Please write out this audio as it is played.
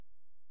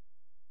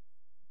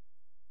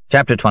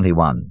Chapter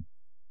 21.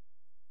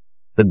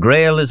 The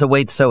Grail is a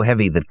weight so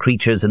heavy that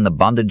creatures in the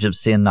bondage of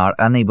sin are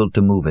unable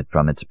to move it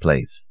from its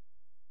place.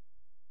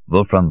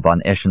 Wolfram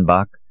von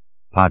Eschenbach,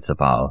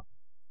 Parzival,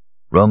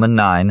 Roman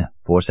 9,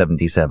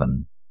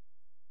 477.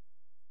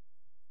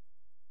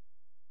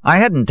 I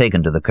hadn't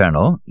taken to the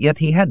colonel, yet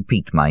he had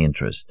piqued my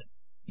interest.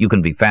 You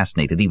can be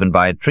fascinated even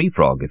by a tree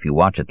frog if you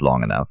watch it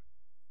long enough.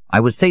 I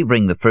was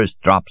savoring the first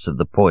drops of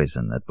the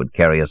poison that would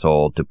carry us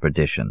all to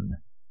perdition.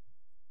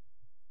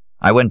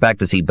 I went back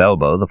to see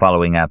Belbo the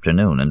following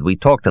afternoon, and we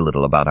talked a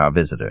little about our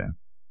visitor.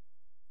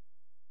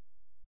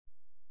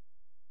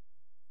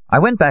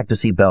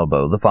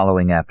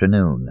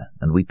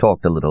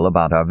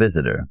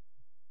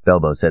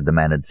 Belbo said the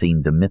man had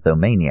seemed a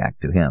mythomaniac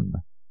to him.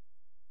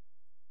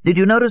 Did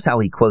you notice how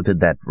he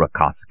quoted that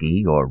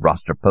Rakoski or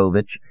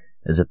Rostropovich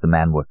as if the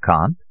man were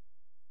Kant?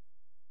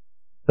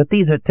 But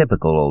these are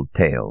typical old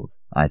tales,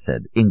 I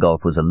said.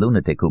 Ingolf was a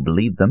lunatic who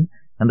believed them,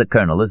 and the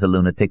colonel is a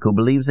lunatic who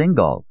believes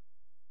Ingolf.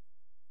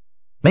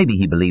 Maybe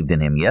he believed in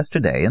him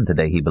yesterday, and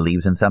today he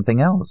believes in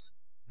something else.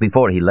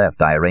 Before he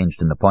left, I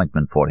arranged an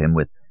appointment for him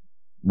with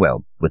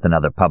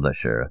another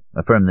publisher,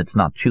 a firm that's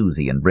not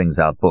choosy and brings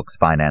out books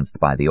financed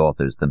by the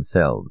authors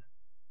themselves.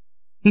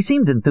 He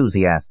seemed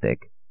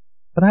enthusiastic,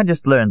 but I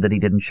just learned that he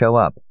didn't show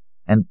up.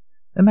 And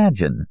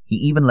imagine, he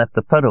even left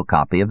the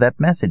photocopy of that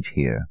message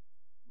here.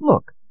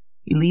 Look,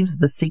 he leaves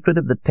the secret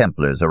of the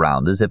Templars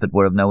around as if it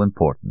were of no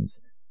importance.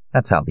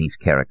 That's how these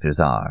characters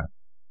are.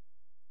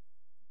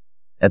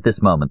 At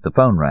this moment the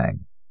phone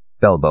rang.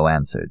 Belbo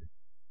answered.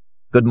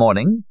 "Good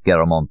morning,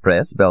 Garamond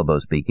Press, Belbo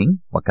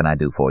speaking. What can I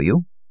do for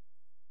you?"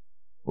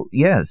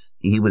 "Yes,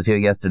 he was here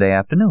yesterday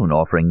afternoon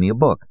offering me a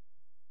book."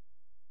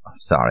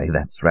 "Sorry,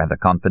 that's rather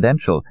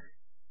confidential.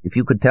 If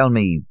you could tell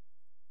me—"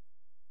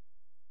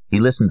 He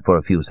listened for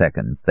a few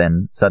seconds,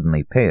 then,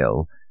 suddenly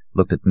pale,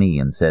 looked at me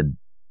and said,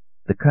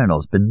 "The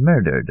colonel's been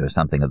murdered, or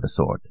something of the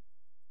sort."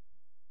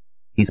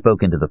 He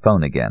spoke into the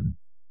phone again.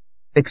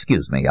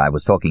 "Excuse me, I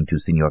was talking to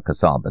Signor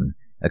Casaubon,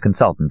 a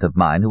consultant of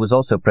mine who was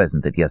also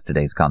present at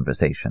yesterday's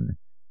conversation.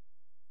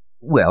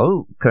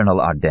 Well, Colonel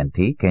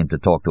Ardenti came to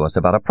talk to us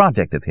about a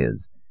project of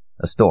his,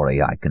 a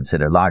story I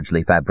consider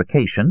largely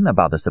fabrication,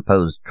 about a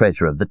supposed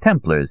treasure of the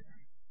Templars.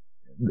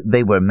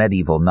 They were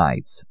medieval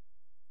knights."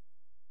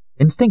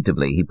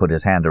 Instinctively he put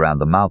his hand around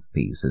the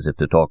mouthpiece as if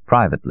to talk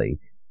privately,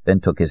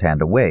 then took his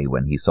hand away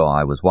when he saw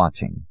I was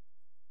watching.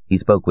 He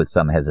spoke with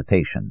some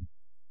hesitation.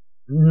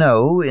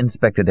 "No,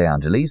 Inspector De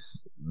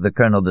Angelis. The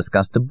colonel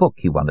discussed a book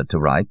he wanted to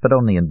write, but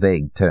only in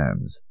vague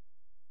terms."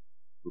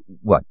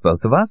 "What,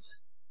 both of us?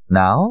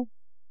 Now?"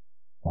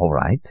 "All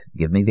right,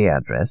 give me the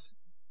address."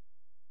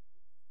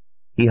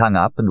 He hung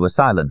up and was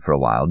silent for a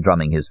while,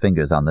 drumming his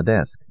fingers on the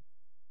desk.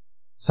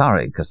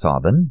 "Sorry,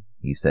 Casaubon,"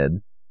 he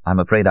said. "I'm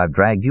afraid I've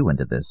dragged you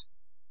into this.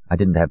 I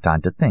didn't have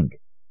time to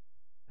think.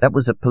 That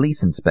was a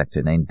police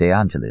inspector named De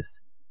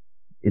Angelis.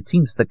 It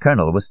seems the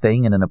colonel was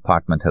staying in an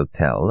apartment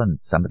hotel, and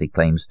somebody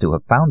claims to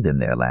have found him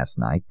there last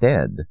night,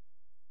 dead."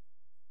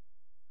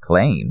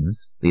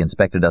 "Claims? The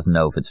inspector doesn't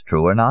know if it's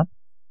true or not?"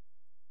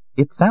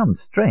 "It sounds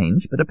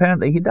strange, but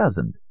apparently he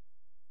doesn't.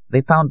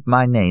 They found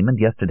my name and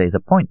yesterday's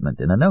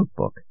appointment in a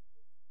notebook.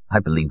 I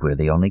believe we're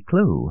the only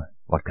clue.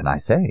 What can I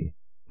say?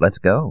 Let's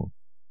go."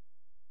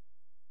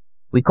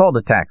 We called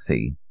a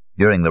taxi.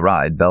 During the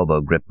ride,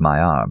 Belbo gripped my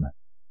arm.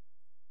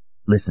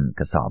 "Listen,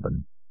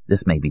 Casaubon,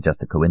 this may be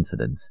just a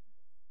coincidence.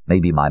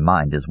 Maybe my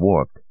mind is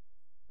warped.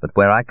 But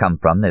where I come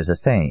from, there's a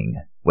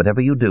saying,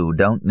 whatever you do,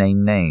 don't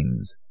name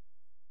names.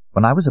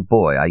 When I was a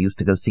boy, I used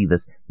to go see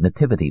this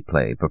nativity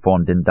play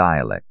performed in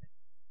dialect,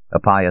 a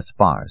pious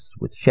farce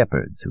with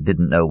shepherds who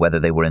didn't know whether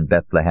they were in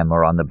Bethlehem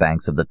or on the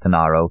banks of the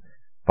Tanaro,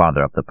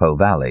 farther up the Po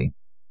Valley.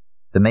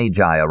 The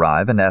Magi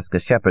arrive and ask a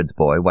shepherd's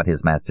boy what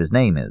his master's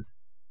name is.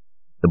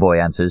 The boy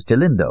answers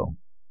Gelindo.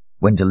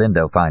 When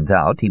Gelindo finds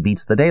out, he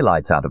beats the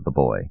daylights out of the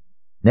boy.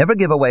 'Never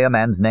give away a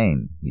man's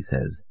name,' he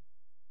says.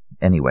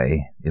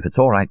 Anyway, if it's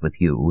all right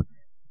with you,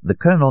 the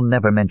colonel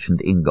never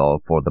mentioned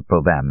Ingolf or the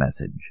Provins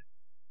message."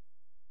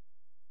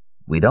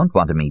 "We don't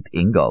want to meet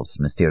Ingolf's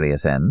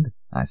mysterious end,"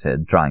 I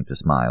said, trying to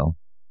smile.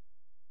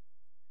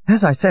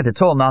 "As I said,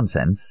 it's all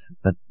nonsense,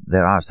 but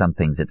there are some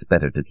things it's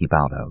better to keep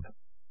out of."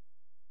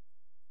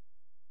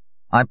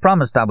 I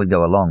promised I would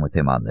go along with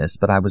him on this,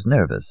 but I was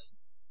nervous.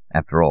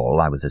 After all,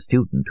 I was a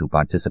student who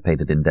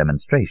participated in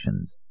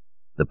demonstrations.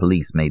 The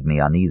police made me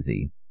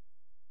uneasy.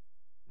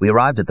 We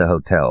arrived at the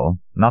hotel,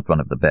 not one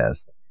of the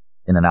best,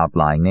 in an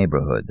outlying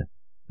neighborhood.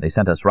 They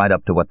sent us right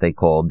up to what they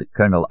called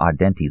Colonel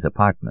Ardenti's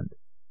apartment.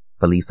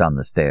 Police on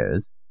the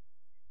stairs.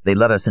 They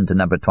led us into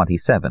number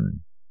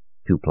 27.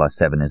 2 plus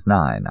 7 is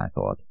 9, I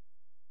thought.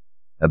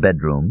 A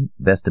bedroom,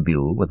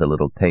 vestibule with a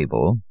little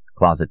table,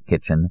 closet,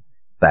 kitchen,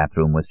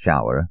 bathroom with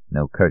shower,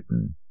 no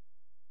curtain.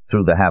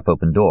 Through the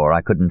half-open door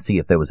I couldn't see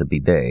if there was a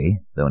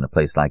bidet, though in a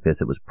place like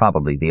this it was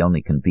probably the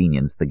only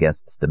convenience the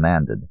guests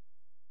demanded.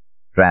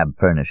 Drab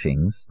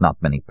furnishings, not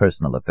many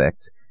personal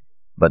effects,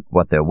 but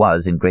what there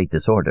was in great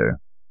disorder.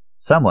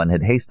 Someone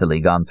had hastily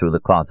gone through the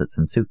closets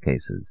and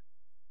suitcases.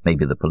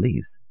 Maybe the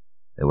police.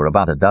 There were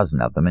about a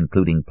dozen of them,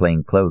 including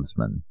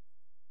plainclothesmen.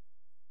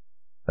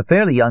 A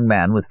fairly young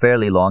man with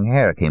fairly long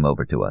hair came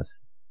over to us.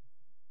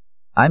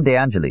 "I'm De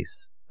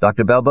Angelis.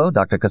 Dr. Belbo,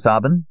 Dr.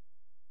 Casaubon?"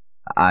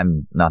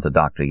 "I'm not a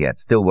doctor yet,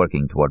 still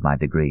working toward my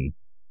degree."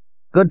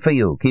 "Good for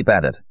you. Keep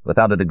at it.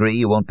 Without a degree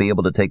you won't be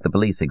able to take the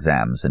police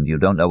exams, and you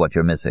don't know what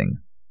you're missing."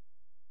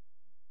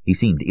 He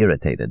seemed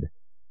irritated.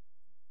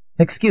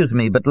 "Excuse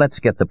me, but let's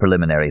get the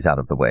preliminaries out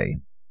of the way.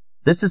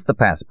 This is the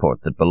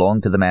passport that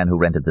belonged to the man who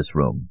rented this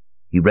room.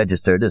 He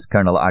registered as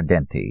Colonel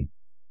Ardenti.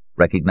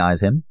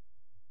 Recognize him?"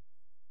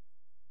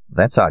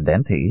 "That's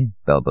Ardenti,"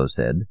 Belbo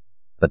said.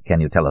 "But can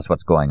you tell us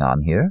what's going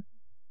on here?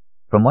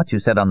 From what you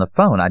said on the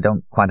phone, I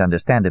don't quite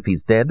understand if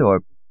he's dead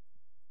or—"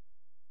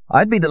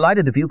 "I'd be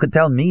delighted if you could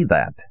tell me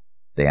that,"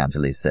 De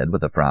Angelis said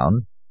with a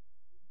frown.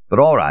 "But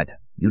all right,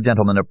 you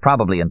gentlemen are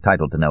probably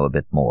entitled to know a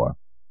bit more.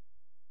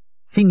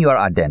 Signor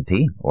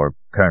Ardenti, or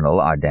Colonel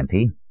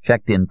Ardenti,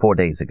 checked in 4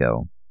 days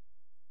ago.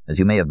 As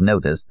you may have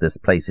noticed, this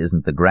place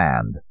isn't the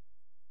Grand.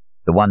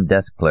 The one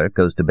desk clerk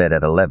goes to bed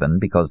at 11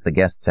 because the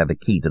guests have a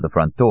key to the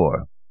front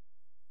door.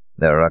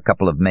 There are a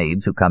couple of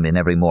maids who come in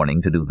every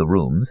morning to do the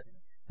rooms,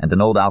 and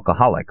an old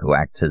alcoholic who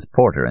acts as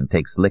porter and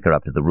takes liquor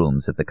up to the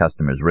rooms if the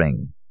customers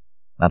ring.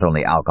 Not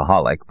only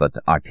alcoholic, but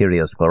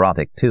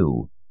arteriosclerotic,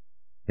 too.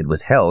 It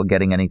was hell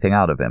getting anything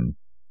out of him.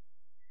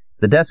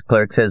 The desk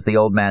clerk says the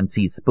old man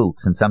sees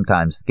spooks and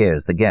sometimes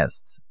scares the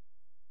guests.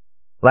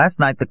 Last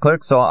night the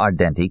clerk saw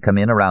Ardenti come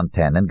in around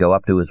 10 and go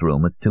up to his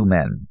room with 2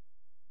 men.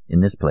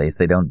 In this place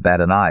they don't bat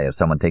an eye if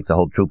someone takes a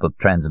whole troop of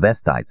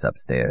transvestites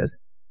upstairs.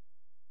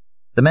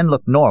 The men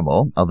looked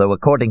normal, although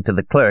according to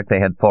the clerk they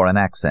had foreign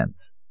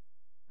accents.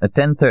 At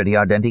 10:30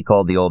 Ardenti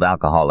called the old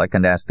alcoholic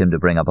and asked him to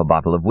bring up a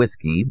bottle of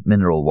whiskey,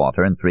 mineral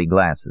water, and 3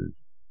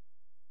 glasses.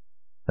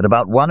 At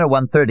about 1 or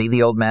 1:30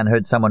 the old man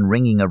heard someone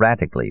ringing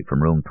erratically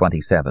from room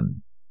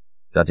 27.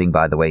 Judging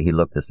by the way he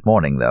looked this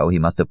morning, though, he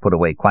must have put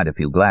away quite a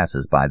few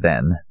glasses by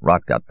then,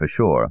 rotgut for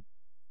sure.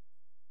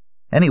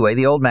 Anyway,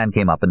 the old man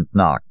came up and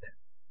knocked.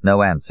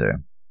 No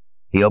answer.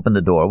 He opened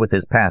the door with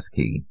his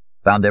passkey,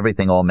 found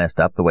everything all messed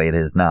up the way it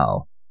is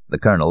now. The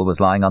colonel was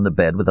lying on the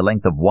bed with a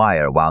length of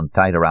wire wound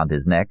tight around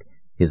his neck,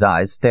 his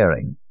eyes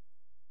staring.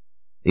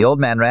 The old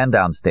man ran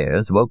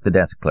downstairs, woke the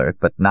desk clerk,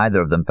 but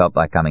neither of them felt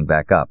like coming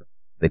back up.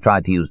 They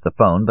tried to use the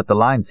phone, but the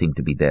line seemed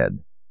to be dead.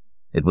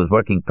 It was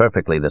working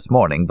perfectly this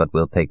morning, but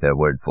we'll take their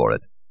word for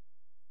it.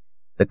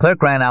 The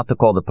clerk ran out to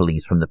call the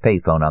police from the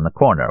payphone on the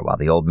corner, while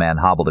the old man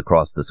hobbled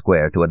across the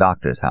square to a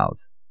doctor's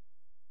house.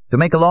 To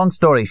make a long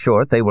story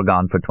short, they were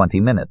gone for 20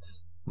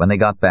 minutes. When they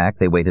got back,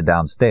 they waited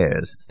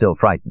downstairs, still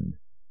frightened.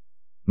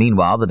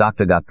 Meanwhile, the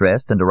doctor got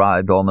dressed and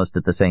arrived almost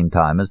at the same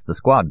time as the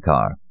squad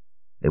car.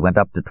 They went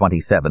up to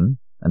 27,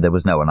 and there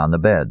was no one on the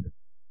bed.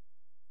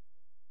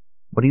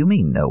 "What do you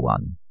mean, no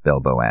one?"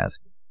 Belbo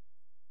asked.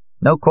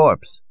 "No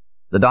corpse.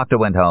 The doctor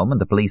went home, and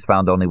the police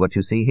found only what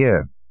you see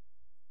here.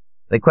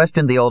 They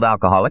questioned the old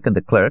alcoholic and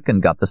the clerk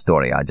and got the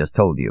story I just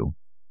told you."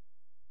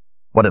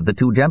 "What of the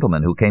 2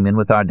 gentlemen who came in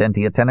with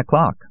Ardenti at 10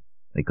 o'clock?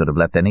 They could have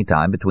left any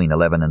time between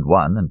 11 and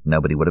 1, and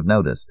nobody would have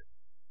noticed.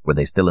 Were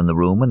they still in the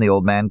room when the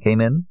old man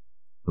came in?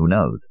 Who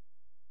knows?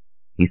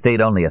 He stayed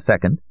only a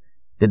second,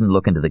 didn't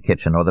look into the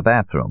kitchen or the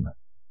bathroom.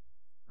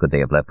 Could they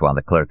have left while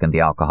the clerk and the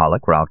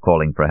alcoholic were out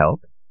calling for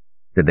help?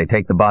 Did they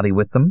take the body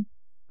with them?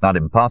 Not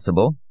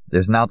impossible.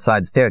 There's an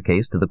outside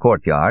staircase to the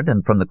courtyard,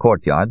 and from the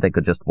courtyard they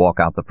could just walk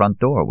out the front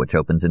door, which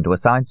opens into a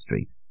side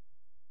street.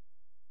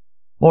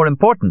 More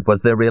important,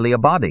 was there really a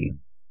body?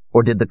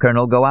 Or did the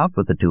colonel go out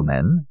with the 2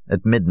 men,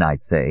 at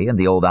midnight, say, and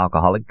the old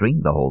alcoholic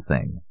dreamed the whole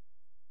thing?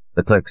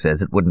 The clerk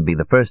says it wouldn't be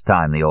the first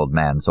time the old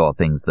man saw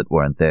things that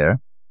weren't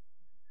there.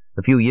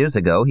 A few years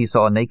ago he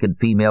saw a naked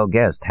female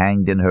guest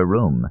hanged in her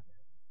room,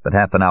 but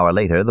half an hour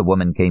later the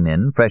woman came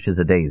in, fresh as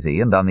a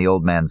daisy, and on the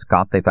old man's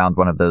cot they found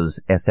one of those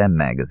SM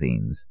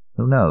magazines.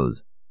 Who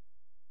knows?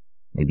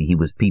 Maybe he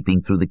was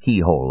peeping through the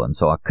keyhole and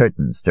saw a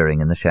curtain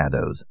stirring in the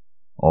shadows.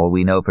 All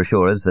we know for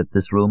sure is that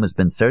this room has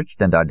been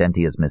searched and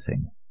Ardenti is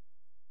missing.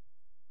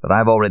 But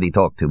I've already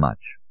talked too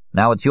much.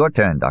 Now it's your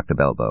turn, Dr.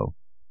 Belbo.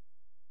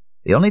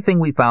 The only thing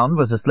we found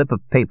was a slip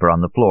of paper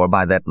on the floor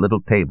by that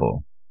little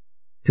table.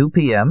 2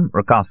 p.m.,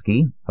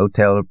 Rakowski,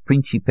 Hotel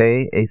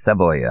Principe e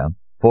Savoia.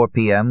 4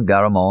 p.m.,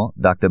 Garamond,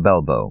 Dr.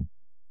 Belbo.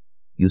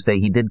 You say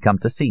he did come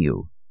to see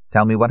you.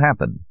 Tell me what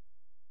happened.